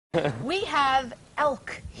We have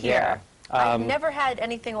elk here. Yeah. I've never had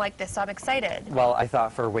anything like this, so I'm excited. Well, I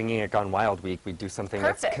thought for Winging It Gone Wild Week, we'd do something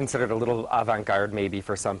Perfect. that's considered a little avant-garde maybe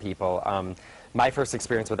for some people. My first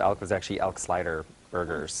experience with elk was actually elk slider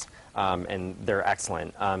burgers, and they're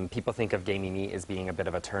excellent. People think of gamey meat as being a bit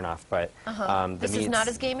of a turnoff, but This is not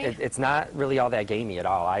as gamey? It's not really all that gamey at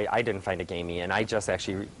all. I didn't find it gamey, and I just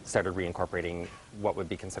actually started reincorporating what would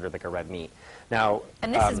be considered like a red meat. Now,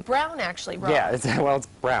 And this is brown, actually, raw. yeah, it's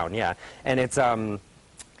brown, yeah, and it's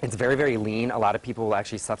very, very lean. A lot of people will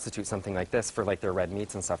actually substitute something like this for like their red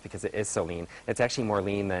meats and stuff because it is so lean. It's actually more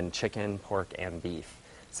lean than chicken, pork, and beef.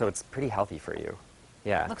 So it's pretty healthy for you.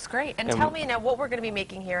 Yeah. Looks great. And tell me now what we're going to be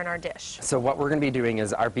making here in our dish. So what we're going to be doing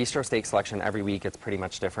is our bistro steak selection every week. It's pretty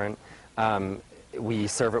much different. We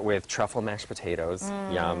serve it with truffle mashed potatoes,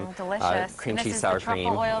 yum. Delicious. Cream And this cheese is sour the cream.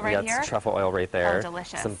 truffle oil right Yeah, here? it's truffle oil right there. Oh,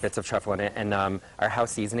 delicious. Some bits of truffle in it, and our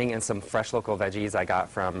house seasoning and some fresh local veggies I got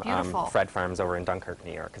from Beautiful. Fred Farms over in Dunkirk,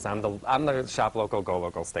 New York. Because I'm the shop local, go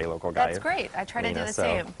local, stay local guy. That's great. I try to do the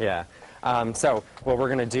same. Yeah. So what we're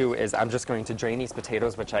going to do is I'm just going to drain these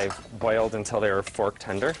potatoes, which I've boiled until they're fork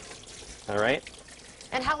tender. All right.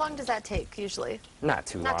 And how long does that take, usually? Not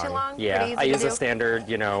too long. Not too long? Yeah. Pretty easy I to use a do? standard,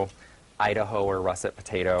 Idaho or russet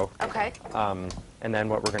potato. Okay. And then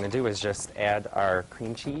what we're going to do is just add our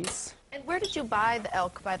cream cheese. And where did you buy the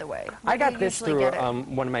elk, by the way? I Where do got you this usually through get it?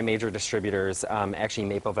 one of my major distributors. Actually,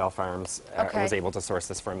 Mapleville Farms Okay. was able to source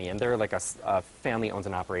this for me. And they're like a family-owned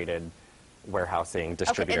and operated warehousing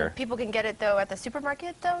distributor. Okay, and people can get it, though, at the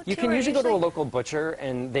supermarket, though, You too, can or usually go to a local butcher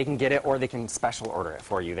and they can get it, or they can special order it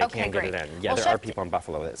for you. They Okay, can get great. it in. Yeah, Well, there are Chef people in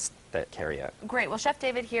Buffalo that carry it. Great. Well, Chef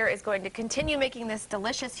David here is going to continue making this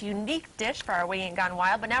delicious, unique dish for our Winging It Gone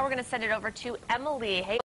Wild, but now we're going to send it over to Emily.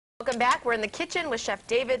 Hey, welcome back. We're in the kitchen with Chef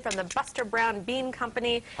David from the Buster Brown Bean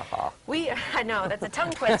Company. I know, that's a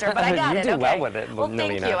tongue twister, but I got it. You do okay. well with it, Well, thank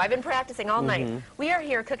Melina. you. I've been practicing all night. We are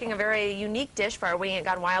here cooking a very unique dish for our Winging It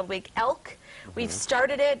Gone Wild Week, elk. We've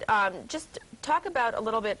started it. Just talk about a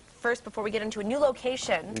little bit first before we get into a new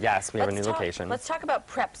location. Yes, we have a new location. Let's talk about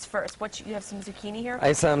preps first. You have some zucchini here? I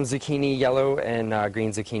have some zucchini, yellow and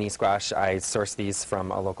green zucchini squash. I source these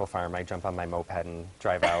from a local farm. I jump on my moped and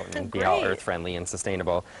drive out and be all Great. earth-friendly and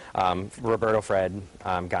sustainable. Roberto Fred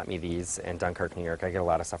got me these in Dunkirk, New York. I get a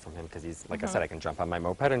lot of stuff from him because he's, like I said, I can jump on my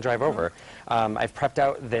moped and drive over. I've prepped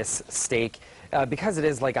out this steak. Because it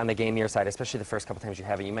is like on the gamier side, especially the first couple times you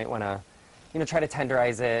have it, you might want to try to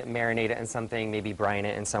tenderize it, marinate it in something, maybe brine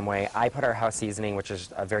it in some way. I put our house seasoning, which is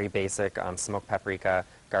a very basic smoked paprika,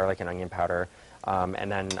 garlic, and onion powder.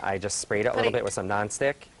 And then I just sprayed it a little bit with some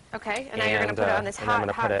nonstick. Okay, and now you're going to put it on this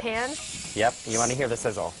hot pan? Yep, you want to hear the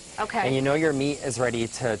sizzle. Okay. And you know your meat is ready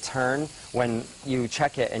to turn when you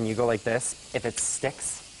check it and you go like this. If it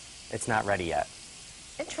sticks, it's not ready yet.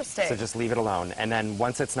 Interesting. So just leave it alone. And then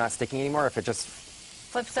once it's not sticking anymore, if it just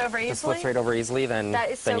flips over easily? Just flips right over easily, then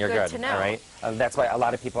That is so you're good good. to know. All right. That's why a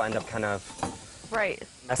lot of people end up kind of Right.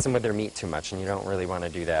 messing with their meat too much, and you don't really want to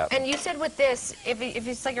do that. And you said with this, if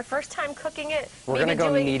it's like your first time cooking it, We're going to go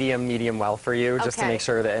doing... medium well for you, just to Okay. make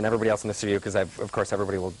sure that, and everybody else in the studio, because of course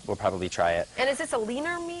everybody will probably try it. And is this a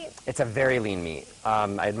leaner meat? It's a very lean meat.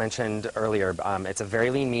 I had mentioned earlier, it's a very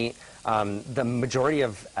lean meat. The majority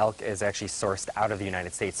of elk is actually sourced out of the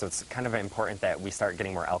United States, so it's kind of important that we start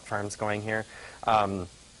getting more elk farms going here.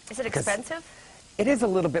 Is it expensive? It is a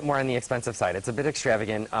little bit more on the expensive side. It's a bit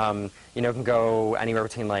extravagant. It can go anywhere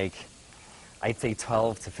between I'd say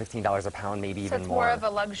 $12 to $15 a pound, maybe even more. So it's more of a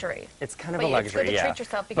luxury. It's kind of But a luxury, it's good to yeah. treat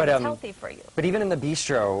yourself because it's healthy for you. But even in the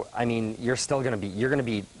bistro, I mean, you're going to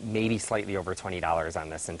be maybe slightly over $20 on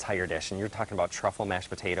this entire dish, and you're talking about truffle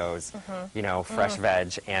mashed potatoes, fresh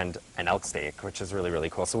veg, and an elk steak, which is really,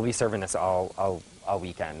 really cool. So we'll be serving this all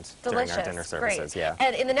weekend Delicious. during our dinner services. Great. Yeah.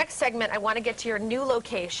 And in the next segment, I want to get to your new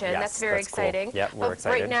location. Yes, that's very that's cool. exciting. Yep, we're but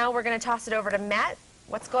excited. Right now, we're going to toss it over to Matt.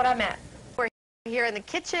 What's going on, Matt? We're here in the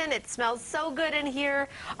kitchen. It smells so good in here.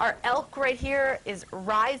 Our elk right here is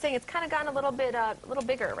rising. It's kind of gotten a little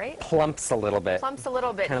bigger, right? Plumps a little bit. Plumps a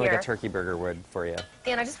little bit Kind of here. like a turkey burger would for you.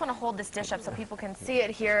 And I just want to hold this dish up so people can see it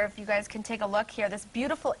here. If you guys can take a look here. This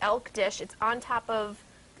beautiful elk dish. It's on top of...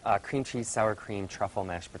 Cream cheese, sour cream, truffle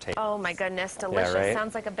mashed potatoes. Oh my goodness, delicious. right?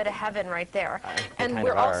 Sounds like a bit of heaven right there. And kind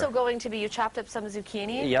we're of are. also going to be, you chopped up some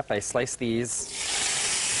zucchini. Yep, I sliced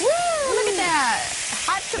these. Woo, look at that.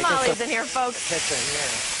 Hot tamales in here, folks. Kitchen,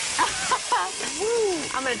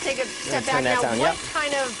 I'm going to take a step turn back that now. down, What yep.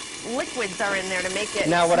 kind of liquids are in there to make it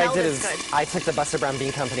Now what I smell did this is good? I took the Buster Brown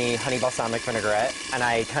Bean Company honey balsamic vinaigrette, and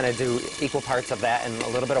I kind of do equal parts of that and a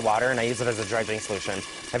little bit of water, and I use it as a dredging solution.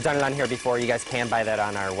 I've done it on here before. You guys can buy that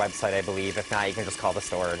on our website, I believe. If not, you can just call the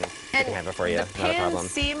store and we can have it for you. The Not a pans problem.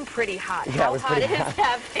 seem pretty hot. Yeah, it How was hot pretty is hot.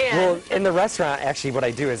 that pan? Well, in the restaurant, actually, what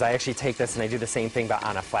I do is I actually take this and I do the same thing, but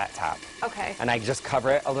on a flat top. Okay. And I just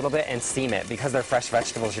cover it a little bit and steam it. Because they're fresh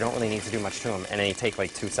vegetables, you don't really need to do much to them, and they take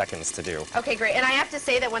like 2 seconds to do. Okay, great. And I have to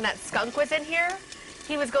say that when that skunk was in here,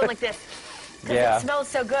 he was going like this. Because Yeah. it smells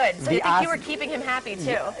so good. So The I think you os- were keeping him happy,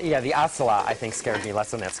 too. Yeah, the ocelot, I think, scared me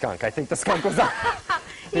less than that skunk. I think the skunk was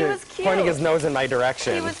He was cute. pointing his nose in my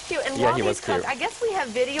direction. He was cute. And yeah, while he he's was cute. cooked, I guess we have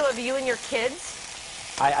video of you and your kids.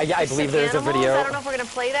 I believe Some there's a animals. video. I don't know if we're going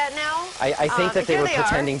to play that now. I think that they here were they are.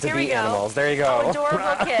 pretending to Here be we go. animals. There you Oh, go.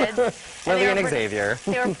 adorable kids. Lily they and were Xavier.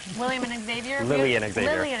 They were William and Xavier. Lily and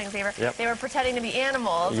Xavier. Lily and Xavier. Yep. They were pretending to be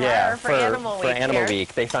animals. Yeah, right? For Animal Week. For Animal here.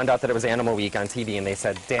 Week. They found out that it was Animal Week on TV, and they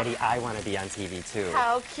said, "Daddy, I want to be on TV too."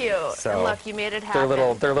 How cute. So and look, you made it happen.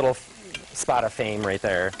 Their little spot of fame right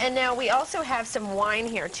there. And now we also have some wine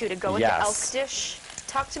here, too, to go with the elk dish.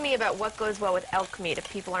 Talk to me about what goes well with elk meat, if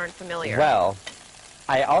people aren't familiar. Well,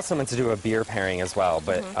 I also meant to do a beer pairing as well,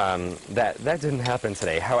 but that didn't happen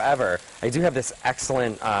today. However, I do have this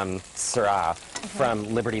excellent Syrah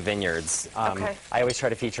from Liberty Vineyards. Okay. I always try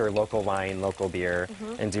to feature local wine, local beer,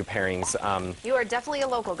 and do pairings. You are definitely a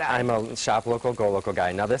local guy. I'm a shop local, go local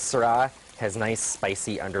guy. Now this Syrah has nice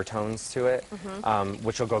spicy undertones to it,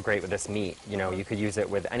 which will go great with this meat. You know, you could use it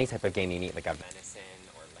with any type of gamey meat, like a venison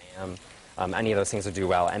or lamb. Any of those things would do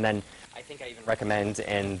well. And then I think I even recommend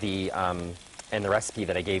in the recipe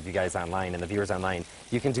that I gave you guys online and the viewers online,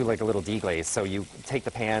 you can do like a little deglaze. So you take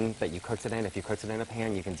the pan that you cooked it in. If you cooked it in a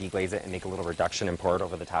pan, you can deglaze it and make a little reduction and pour it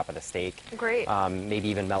over the top of the steak. Great. Maybe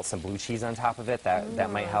even melt some blue cheese on top of it.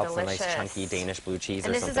 That might help. Some nice delicious. chunky Danish blue cheese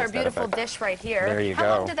And or this something. is our to that beautiful effect. dish right here. There you How go.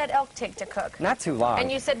 long did that elk take to cook? Not too long. And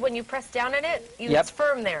you said when you press down on it, Yep. it's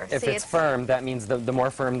firm there. If See, it's firm, that means the more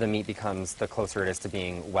firm the meat becomes, the closer it is to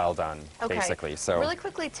being well done, Okay. basically. So Really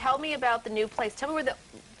quickly, tell me about the new place. Tell me where the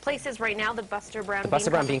place is right now, the Buster Brown the Buster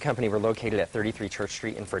Brown Bean Company, we're located at 33 Church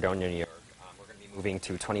Street in Fredonia, New York. We're going to be moving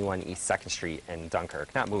to 21 East 2nd Street in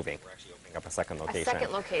Dunkirk. Not moving, we're actually opening up a second location.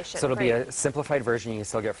 second location, So it'll be great. a simplified version. You can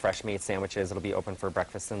still get fresh made sandwiches. It'll be open for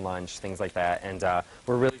breakfast and lunch, things like that. And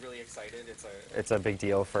we're really, really excited. It's a big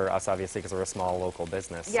deal for us, obviously, because we're a small local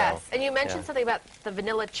business. Yes, so, and you mentioned yeah. something about the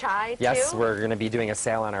vanilla chai, too? Yes, we're going to be doing a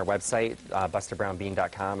sale on our website,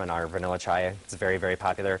 busterbrownbean.com, and our vanilla chai. It's very, very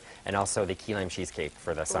popular. And also the key lime cheesecake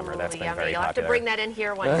for the summer. Ooh, That's been yummy. very You'll have popular. to bring that in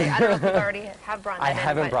here one day. I don't know if you already have brought that I in.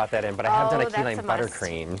 haven't but- brought that in, but I have done a Oh, key that's lime a must.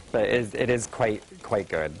 buttercream. But it is quite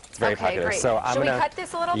good. It's very Okay, popular. great. So I'm Should gonna, we cut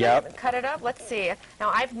this a little Yep. bit? Cut it up? Let's see.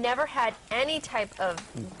 Now, I've never had any type of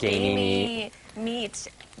Gamey meat,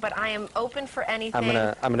 but I am open for anything.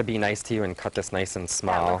 I'm gonna be nice to you and cut this nice and That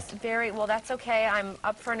small. looks very, well, that's okay. I'm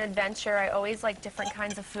up for an adventure. I always like different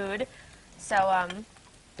kinds of food. So,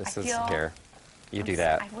 This I is feel- here. You do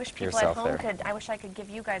that I wish people yourself at home there. I wish I could give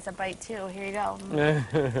you guys a bite too. Here you go.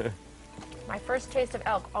 My first taste of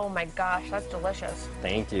elk. Oh my gosh, that's delicious.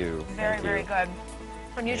 Thank you. Very, Thank very you. good.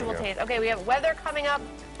 Unusual There you go. taste. Okay, we have weather coming up.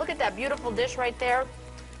 Look at that beautiful dish right there.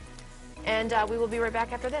 And we will be right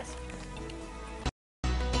back after this.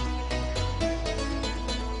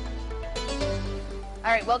 All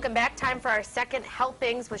right, welcome back. Time for our second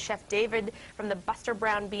helpings with Chef David from the Buster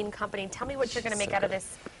Brown Bean Company. Tell me what you're going to make out of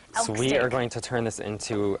this elk So steak. we are going to turn this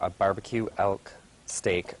into a barbecue elk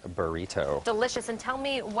steak burrito. Delicious. And tell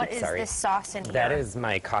me, what is Sorry. this sauce in here? That is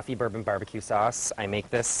my coffee bourbon barbecue sauce. I make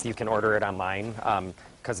this. You can order it online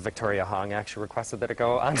because Victoria Hong actually requested that it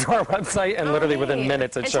go onto our website, and literally within neat.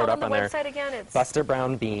 minutes it And showed tell up them on the there. website again. It's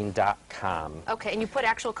BusterBrownBean.com. okay, and you put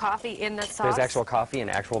actual coffee in the sauce. There's actual coffee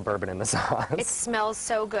and actual bourbon in the sauce. It smells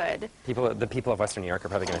so good. The people of Western New York are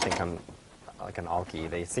probably going to think I'm like an alky.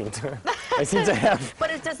 They seem to have.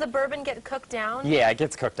 But does the bourbon get cooked down? Yeah, it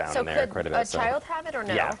gets cooked down So in there could quite a bit. a so. child have it or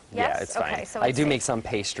no? Yeah, Yes? yeah, it's fine. Okay, so I it's do safe. make some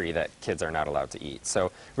pastry that kids are not allowed to eat.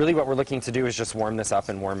 So really what we're looking to do is just warm this up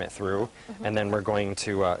and warm it through. Mm-hmm. And then we're going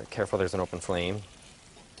to, careful there's an open flame.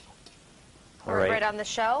 All Or right. right on the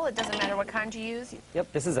shell. It doesn't matter what kind you use.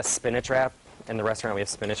 Yep, this is a spinach wrap. In the restaurant we have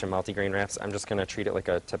spinach and multigrain wraps. I'm just going to treat it like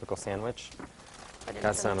a typical sandwich. Put in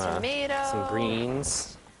Got some some, tomato. some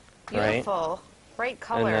greens. Right? Beautiful. Bright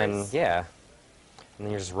colors. And then, yeah. And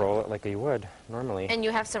then you just roll it like you would normally. And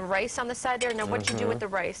you have some rice on the side there. Now, what do you Mm-hmm. do with the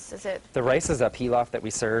rice? Is it The rice is a pilaf that we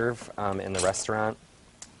serve in the restaurant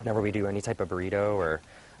whenever we do any type of burrito or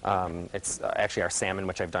It's actually our salmon,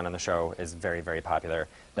 which I've done on the show, is very, very popular.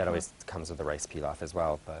 That always comes with the rice pilaf as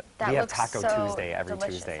well. But That we have looks Taco so Tuesday every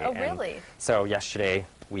delicious. Tuesday. Oh, and really? So yesterday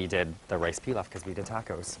we did the rice pilaf because we did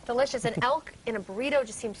tacos. Delicious. An elk in a burrito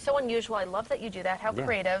just seems so unusual. I love that you do that. How Yeah.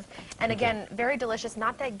 creative. And again, very delicious.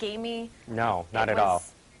 Not that gamey. No, not It at all.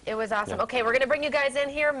 It was awesome. Yeah. Okay, we're going to bring you guys in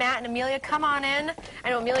here. Matt and Amelia, come on in. I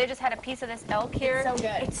know Amelia just had a piece of this elk here. It's so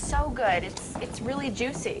good. It's so good. It's really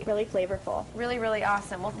juicy. Really flavorful. Really, really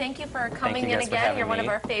awesome. Well, thank you for coming you in guys for again. having You're one of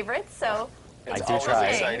me. our favorites, so I do always try.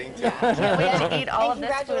 exciting. can't wait to eat all And of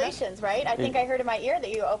this food. congratulations, right? I think I heard in my ear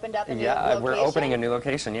that you opened up a new Yeah, location. we're opening a new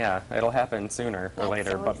location. Yeah, it'll happen sooner or That's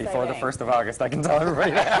later, so but before the exciting. 1st of August, I can tell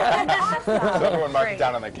everybody that. So everyone mark Great. it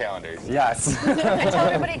down on the calendars. Yes. Tell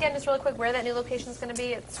everybody again, just really quick, where that new location is going to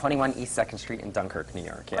be. It's 21 East 2nd Street in Dunkirk, New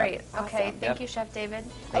York. Yeah. great. Okay, Awesome. thank Yep. you, Chef David.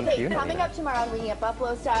 Thank Okay, you. coming up tomorrow on Winging It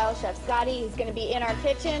Buffalo Style, Chef Scotty, he's going to be in our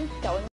kitchen going